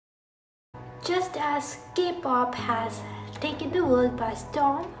Just as K-pop has taken the world by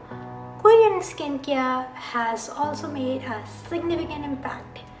storm, Korean skincare has also made a significant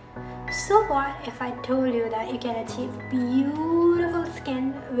impact. So what if I told you that you can achieve beautiful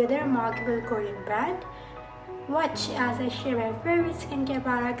skin with a remarkable Korean brand? Watch as I share my favorite skincare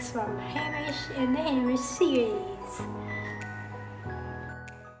products from Heimish in the Heimish series.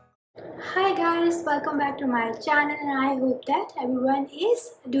 Hi guys, welcome back to my channel and I hope that everyone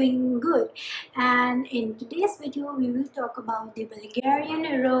is doing good. And in today's video we will talk about the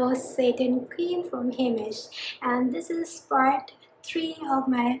Bulgarian Rose Satin cream from Heimish, and this is part 3 of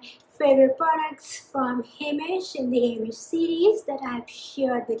my favorite products from Heimish in the Heimish series that I have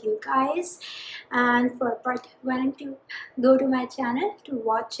shared with you guys. And for part 1 and 2, go to my channel to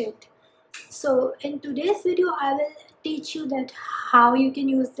watch it. So in today's video I will teach you that how you can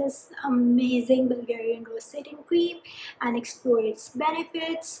use this amazing Bulgarian Rose Satin cream and explore its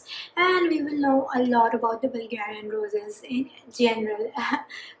benefits, and we will know a lot about the Bulgarian roses in general.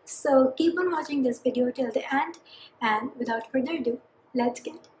 So keep on watching this video till the end, and without further ado, let's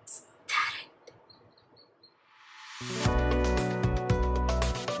get started.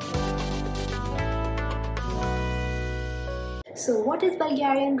 So what is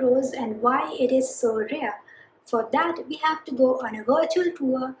Bulgarian rose and why it is so rare? For that, we have to go on a virtual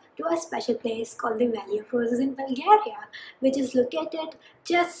tour to a special place called the Valley of Roses in Bulgaria, which is located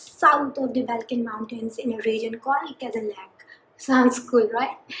just south of the Balkan Mountains in a region called Kazanlak. Sounds cool,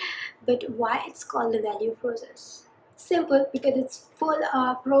 right? But why it's called the Valley of Roses? Simple, because it's full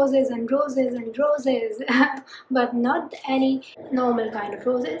of roses and roses and roses, but not any normal kind of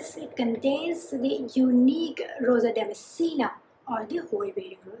roses. It contains the unique Rosa damascena, or the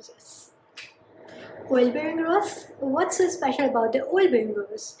oil-bearing roses. Oil-bearing rose? What's so special about the oil-bearing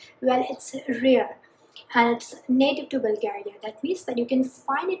rose? Well, it's rare and it's native to Bulgaria. That means that you can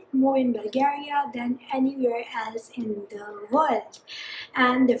find it more in Bulgaria than anywhere else in the world.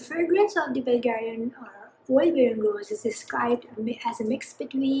 And the fragrance of the Bulgarian oil-bearing rose is described as a mix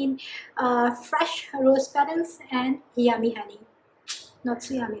between fresh rose petals and yummy honey. Not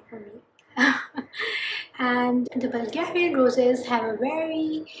so yummy for me. And the Bulgarian roses have a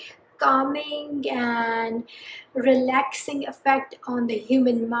very calming and relaxing effect on the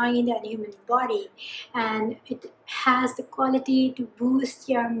human mind and human body, and it has the quality to boost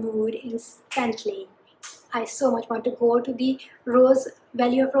your mood instantly. I so much want to go to the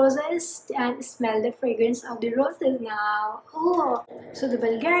Valley of Roses and smell the fragrance of the roses now. Oh, so the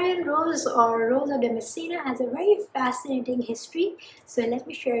Bulgarian rose, or Rosa damascena, has a very fascinating history. So let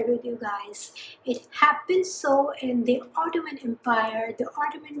me share it with you guys. It happened so in the Ottoman Empire. The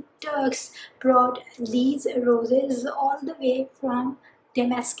Ottoman Turks brought these roses all the way from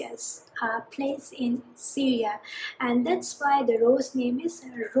Damascus, a place in Syria, and that's why the rose name is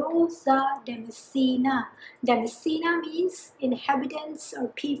Rosa damascena. Damascena means inhabitants or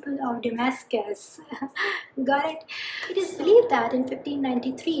people of Damascus. Got it? It is believed that in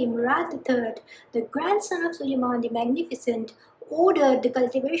 1593, Murad III, the grandson of Suleiman the Magnificent, ordered the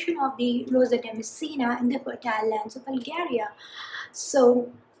cultivation of the Rosa damascena in the fertile lands of Bulgaria.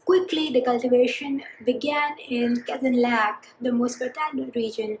 So quickly, the cultivation began in Kazanlak, the most fertile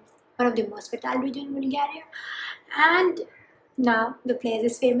region, one of the most fertile regions in Bulgaria, and now the place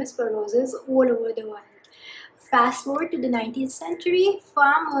is famous for roses all over the world. Fast forward to the 19th century,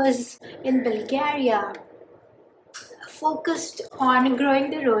 farmers in Bulgaria focused on growing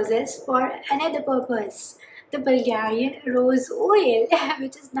the roses for another purpose. The Bulgarian rose oil,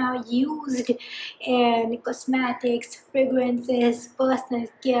 which is now used in cosmetics, fragrances, personal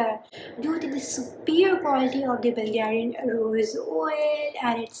care, due to the superior quality of the Bulgarian rose oil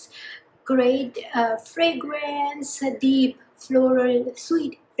and its great fragrance, deep, floral,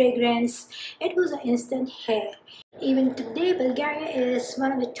 sweet fragrance. It was an instant hit. Even today, Bulgaria is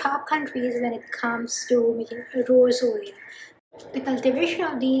one of the top countries when it comes to making rose oil. The cultivation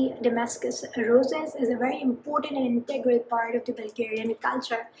of the Damascus roses is a very important and integral part of the Bulgarian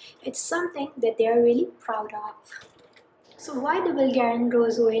culture. It's something that they are really proud of. So why the Bulgarian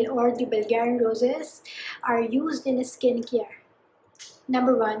rose oil or the Bulgarian roses are used in skincare?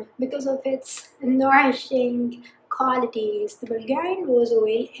 Number 1, because of its nourishing qualities. The Bulgarian rose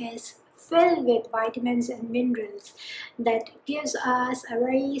oil is filled with vitamins and minerals that gives us a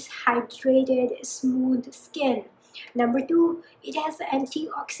very hydrated, smooth skin. Number 2, it has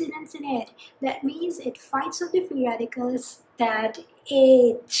antioxidants in it. That means it fights off the free radicals that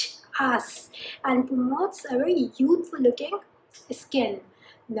age us and promotes a very youthful looking skin.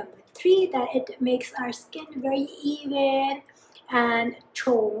 Number 3, that it makes our skin very even and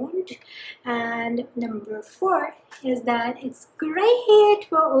toned. And number 4 is that it's great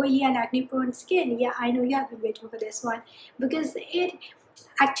for oily and acne prone skin. Yeah, I know you have been waiting for this one, because it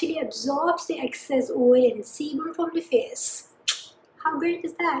actually absorbs the excess oil and sebum from the face. How great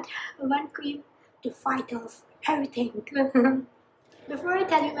is that? One cream to fight off everything. Before I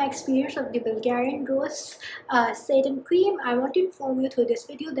tell you my experience of the Bulgarian Rose Satin cream, I want to inform you through this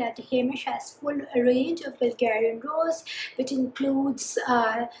video that Heimish has full range of Bulgarian Rose, which includes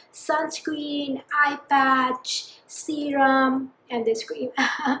sunscreen, eye patch, serum, and this cream.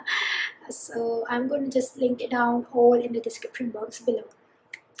 So I'm going to just link it down all in the description box below.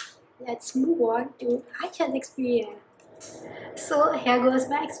 Let's move on to Aisha's experience. So here goes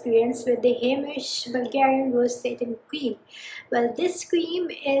my experience with the Heimish Bulgarian Rose Satin cream. Well, this cream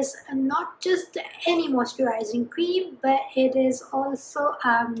is not just any moisturizing cream, but it is also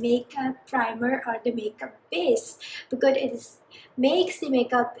a makeup primer or the makeup base, because it makes the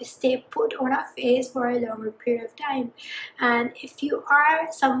makeup stay put on our face for a longer period of time. And if you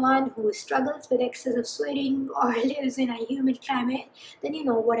are someone who struggles with excessive sweating or lives in a humid climate, then you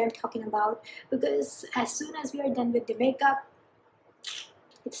know what I'm talking about, because as soon as we are done with the makeup,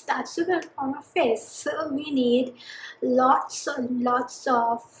 it starts to melt on our face. So we need lots and lots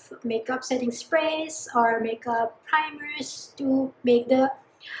of makeup setting sprays or makeup primers to make the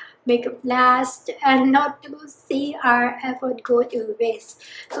makeup last and not to see our effort go to waste.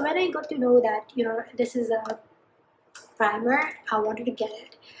 So when I got to know that, you know, this is a primer, I wanted to get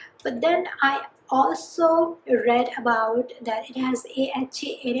it. But then I also read about that it has AHA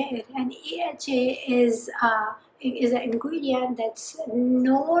in it, and AHA is an ingredient that's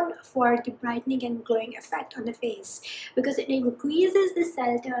known for the brightening and glowing effect on the face, because it increases the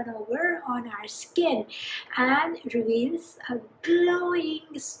cell turnover on our skin and reveals a glowing,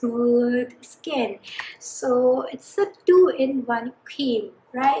 smooth skin. So it's a 2-in-1 cream,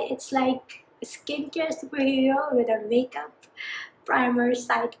 right? It's like a skincare superhero with a makeup primer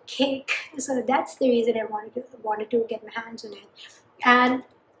sidekick. So that's the reason I wanted to get my hands on it. And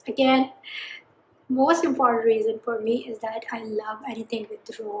again, most important reason for me is that I love anything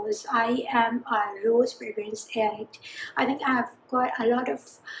with rose. I am a rose fragrance addict. I think I've got a lot of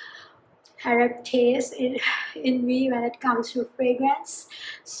Arab taste in me when it comes to fragrance.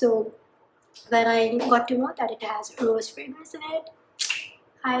 So when I got to know that it has rose fragrance in it,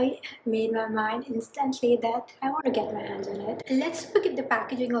 I made my mind instantly that I want to get my hands on it. Let's look at the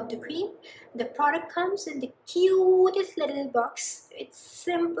packaging of the cream. The product comes in the cutest little box. It's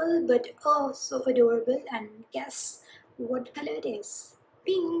simple but oh so adorable, and guess what color it is?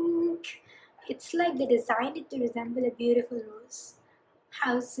 Pink! It's like they designed it to resemble a beautiful rose.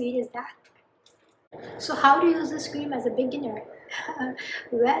 How sweet is that? So how to use this cream as a beginner?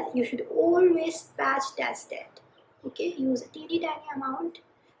 Well, you should always patch test it. Okay, use a teeny tiny amount,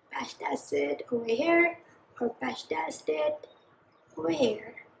 patch test it over here, or patch test it over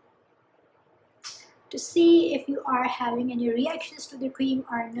here, to see if you are having any reactions to the cream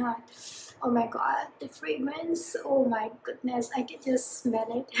or not. Oh my god, the fragrance, oh my goodness, I can just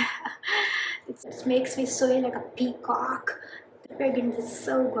smell it. It makes me soar like a peacock. The fragrance is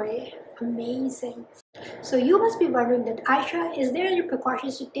so great, amazing. So you must be wondering that, Aisha, is there any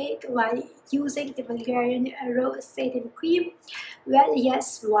precautions to take while using the Bulgarian Rose Satin cream? Well,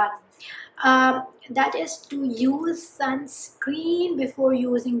 yes, one. That is to use sunscreen before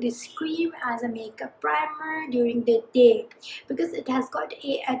using this cream as a makeup primer during the day, because it has got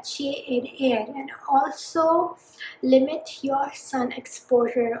AHA in it. And also limit your sun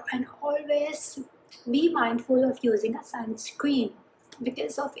exposure, and always be mindful of using a sunscreen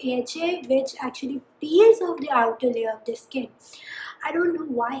because of AHA, which actually peels off the outer layer of the skin. I don't know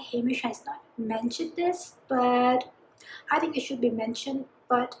why Heimish has not mentioned this, but I think it should be mentioned.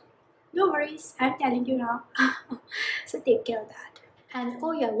 But no worries, I'm telling you now. So take care of that. And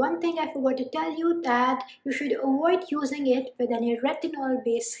oh yeah, one thing I forgot to tell you, that you should avoid using it with any retinol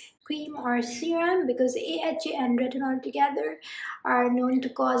based cream or serum, because AHA and retinol together are known to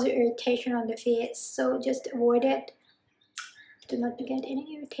cause irritation on the face. So just avoid it. Do not to get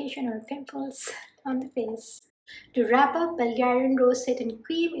any irritation or pimples on the face. To wrap up, Bulgarian Rose Satin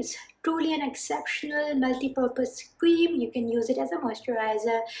Cream is truly an exceptional multi-purpose cream. You can use it as a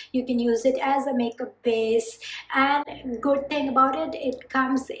moisturizer, you can use it as a makeup base, and good thing about it, it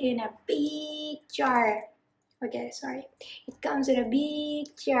comes in a big jar. Okay, sorry. It comes in a big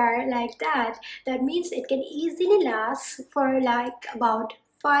jar like that. That means it can easily last for like about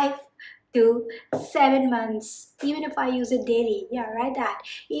 5 to 7 months, even if I use it daily. Yeah, right, that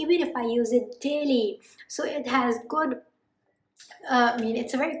even if I use it daily. So it has good I mean,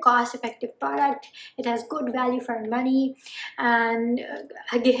 it's a very cost-effective product. It has good value for money, and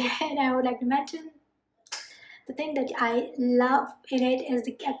again, I would like to mention the thing that I love in it is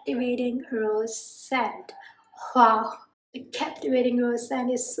the captivating rose scent. Wow, the captivating rose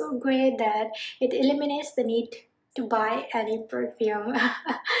scent is so great that it eliminates the need to buy any perfume.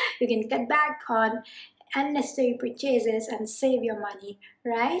 You can cut back on unnecessary purchases and save your money,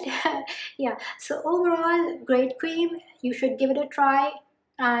 right? Yeah, so overall, great cream. You should give it a try,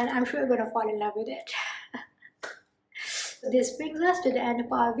 and I'm sure you're gonna fall in love with it. This brings us to the end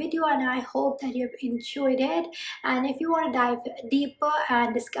of our video, and I hope that you've enjoyed it. And if you want to dive deeper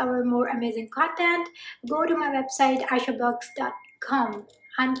and discover more amazing content, go to my website aishablogs.com.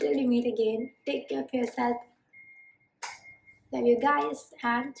 Until we meet again, take care of yourself. Love you guys,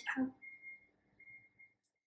 and ciao.